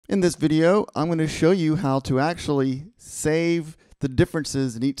In this video, I'm going to show you how to actually save the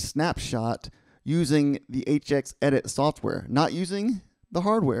differences in each snapshot using the HX Edit software. Not using the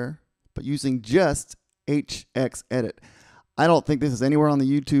hardware, but using just HX Edit. I don't think this is anywhere on the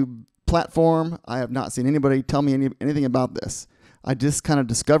YouTube platform. I have not seen anybody tell me anything about this. I just kind of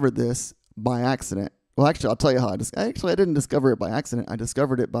discovered this by accident. Well, actually, I'll tell you how I didn't discover it by accident. I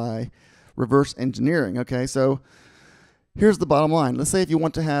discovered it by reverse engineering. Okay, so here's the bottom line. Let's say if you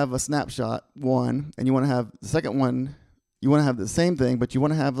want to have a snapshot one and you want to have the second one, you want to have the same thing, but you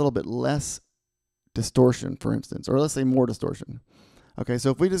want to have a little bit less distortion, for instance, or let's say more distortion. Okay, so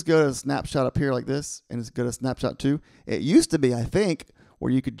if we just go to a snapshot up here like this and just go to snapshot 2, it used to be, I think,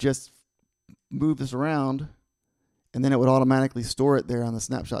 where you could just move this around and then it would automatically store it there on the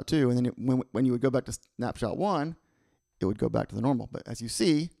snapshot 2. And then when you would go back to snapshot 1, it would go back to the normal. But as you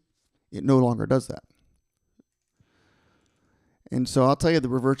see, it no longer does that. And so I'll tell you the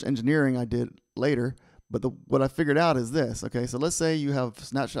reverse engineering I did later, but what I figured out is this. Okay, so let's say you have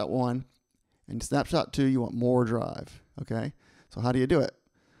snapshot 1 and snapshot 2, you want more drive. Okay, so how do you do it?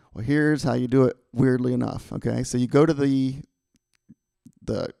 Well, here's how you do it, weirdly enough. Okay, so you go to the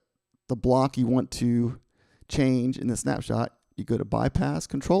block you want to change in the snapshot. You go to bypass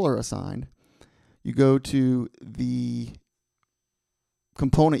controller assigned. You go to the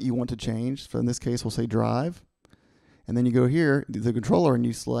component you want to change. So in this case, we'll say drive. And then you go here to the controller and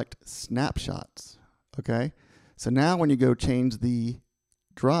you select snapshots. Okay, so now when you go change the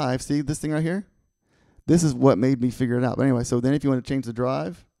drive, see this thing right here? This is what made me figure it out. But anyway, so then if you want to change the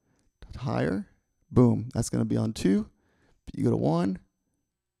drive to higher, boom, that's going to be on 2. You go to 1,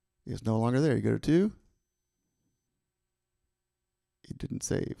 it's no longer there. You go to 2, it didn't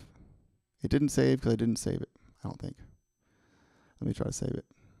save. It didn't save because I didn't save it, I don't think. Let me try to save it.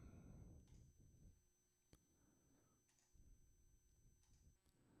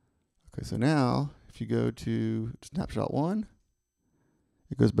 Okay, so now if you go to snapshot 1,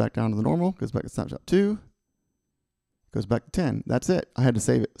 it goes back down to the normal, goes back to snapshot 2, goes back to 10. That's it. I had to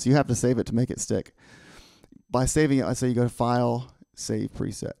save it. So you have to save it to make it stick. By saving it, I say you go to File, Save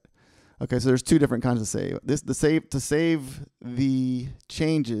Preset. Okay, so there's two different kinds of save. To save the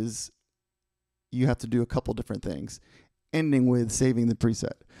changes, you have to do a couple different things, ending with saving the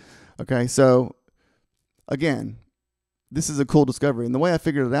preset. Okay, so again, this is a cool discovery. And the way I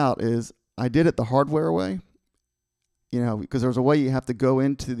figured it out is I did it the hardware way. You know, because there's a way you have to go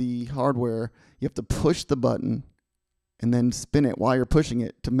into the hardware. You have to push the button and then spin it while you're pushing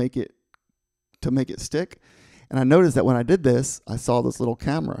it to make it stick. And I noticed that when I did this, I saw this little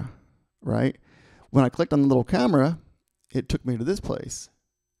camera, right? When I clicked on the little camera, it took me to this place.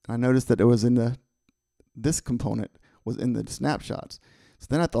 And I noticed that it was in this component was in the snapshots. So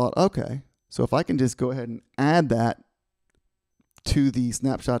then I thought, okay, so if I can just go ahead and add that to the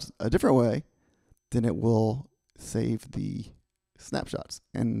snapshots a different way, then it will save the snapshots.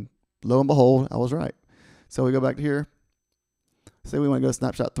 And lo and behold, I was right. So we go back to here. Say we want to go to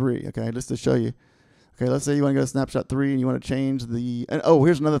snapshot 3, okay, just to show you. Okay, let's say you want to go to snapshot 3 and you want to change the, and oh,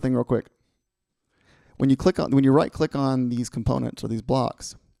 here's another thing real quick. When you right click on these components or these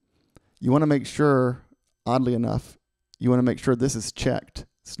blocks, you want to make sure, oddly enough, you want to make sure this is checked,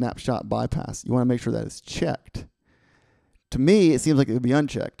 snapshot bypass. You want to make sure that it's checked. To me, it seems like it would be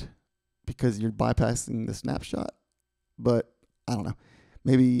unchecked because you're bypassing the snapshot, but I don't know.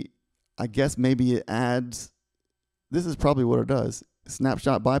 I guess maybe it adds, this is probably what it does.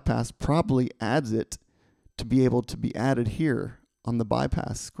 Snapshot bypass probably adds it to be able to be added here on the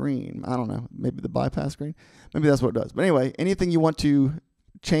bypass screen. I don't know, maybe the bypass screen. Maybe that's what it does. But anyway, anything you want to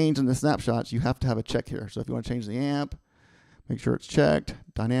change in the snapshots, you have to have a check here. So if you want to change the amp, make sure it's checked.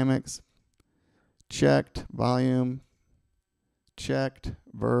 Dynamics, checked. Volume, checked.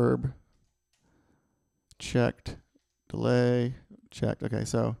 Verb, checked. Delay, checked. Okay,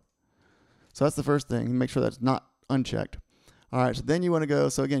 so that's the first thing. Make sure that's not unchecked. All right, so then you want to go,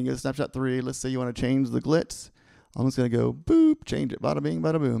 so again, you go to snapshot 3. Let's say you want to change the glitz. I'm just going to go boop, change it, bada bing,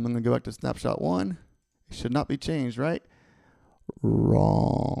 bada boom. I'm going to go back to snapshot 1. It should not be changed, right?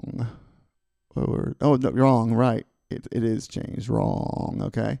 Wrong. Oh, no, wrong, right. It is changed, wrong,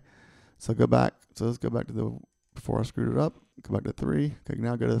 okay. So go back, so let's go back to before I screwed it up. Go back to 3. Okay,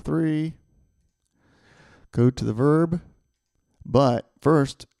 now go to 3. Go to the verb, but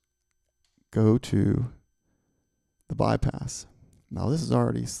first, go to the bypass. Now this is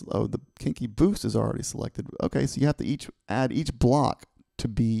already, the kinky boost is already selected. Okay, so you have to add each block to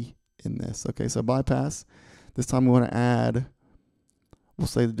be in this. Okay, so bypass. This time we want to add, we'll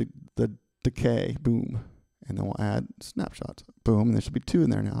say the decay, boom. And then we'll add snapshots, boom. And there should be 2 in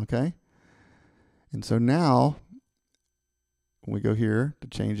there now, okay? And so now when we go here to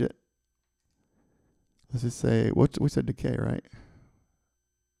change it, let's just say, we said decay, right?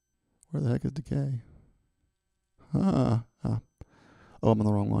 Where the heck is decay? Oh, I'm on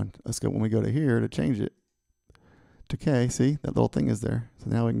the wrong one. Let's go, when we go to here to change it, decay, see, that little thing is there. So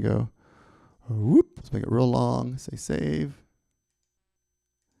now we can go, whoop, let's make it real long, say save.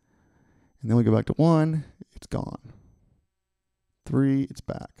 And then we go back to 1, it's gone. 3, it's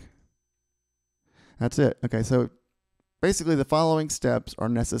back. That's it. Okay, so basically the following steps are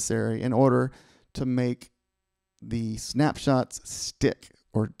necessary in order to make the snapshots stick,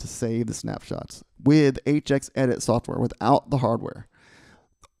 or to save the snapshots with HX Edit software without the hardware.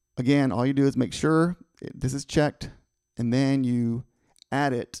 Again, all you do is make sure this is checked, and then you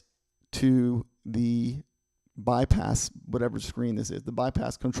add it to the bypass, whatever screen this is, the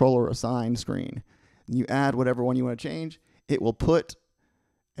bypass controller assign screen. And you add whatever one you want to change. It will put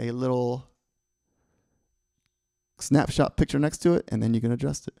a little snapshot picture next to it, and then you can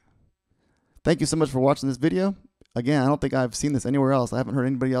adjust it. Thank you so much for watching this video. Again, I don't think I've seen this anywhere else. I haven't heard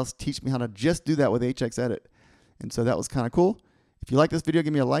anybody else teach me how to just do that with HX Edit. And so that was kind of cool. If you like this video,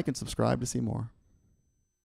 give me a like and subscribe to see more.